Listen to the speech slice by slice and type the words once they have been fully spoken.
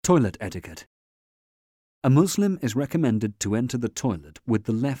Toilet etiquette. A Muslim is recommended to enter the toilet with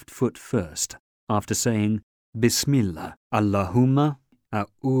the left foot first, after saying Bismillah, Allahumma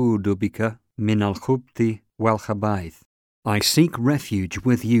a'udhu bika min al-khubthi wal-khabaith. I seek refuge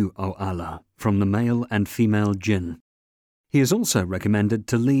with you, O Allah, from the male and female jinn. He is also recommended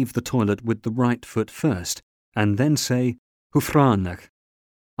to leave the toilet with the right foot first, and then say Hufranak,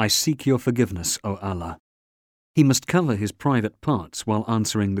 I seek your forgiveness, O Allah. He must cover his private parts while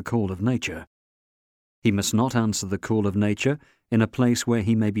answering the call of nature. He must not answer the call of nature in a place where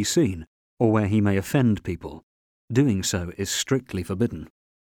he may be seen or where he may offend people. Doing so is strictly forbidden.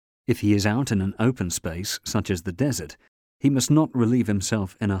 If he is out in an open space, such as the desert, he must not relieve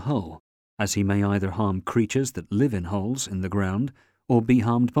himself in a hole, as he may either harm creatures that live in holes in the ground or be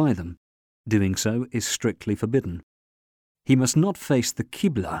harmed by them. Doing so is strictly forbidden. He must not face the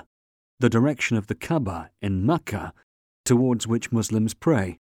Qibla, the direction of the Kaaba in Makkah, towards which Muslims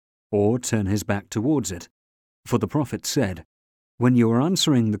pray, or turn his back towards it. For the Prophet said, when you are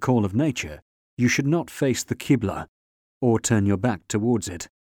answering the call of nature, you should not face the Qibla, or turn your back towards it.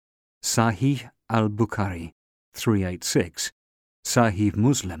 Sahih al-Bukhari, 386, Sahih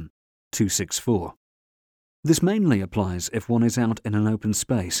Muslim, 264. This mainly applies if one is out in an open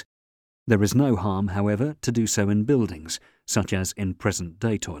space. There is no harm, however, to do so in buildings, such as in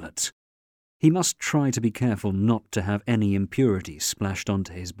present-day toilets. He must try to be careful not to have any impurities splashed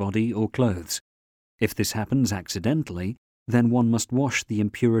onto his body or clothes. If this happens accidentally, then one must wash the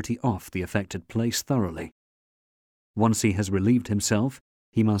impurity off the affected place thoroughly. Once he has relieved himself,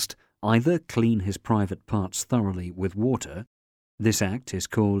 he must either clean his private parts thoroughly with water, this act is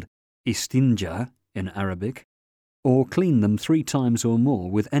called istinja in Arabic, or clean them 3 times or more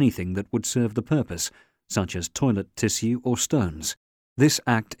with anything that would serve the purpose, such as toilet tissue or stones. This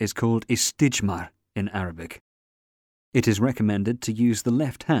act is called istijmar in Arabic. It is recommended to use the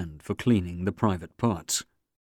left hand for cleaning the private parts.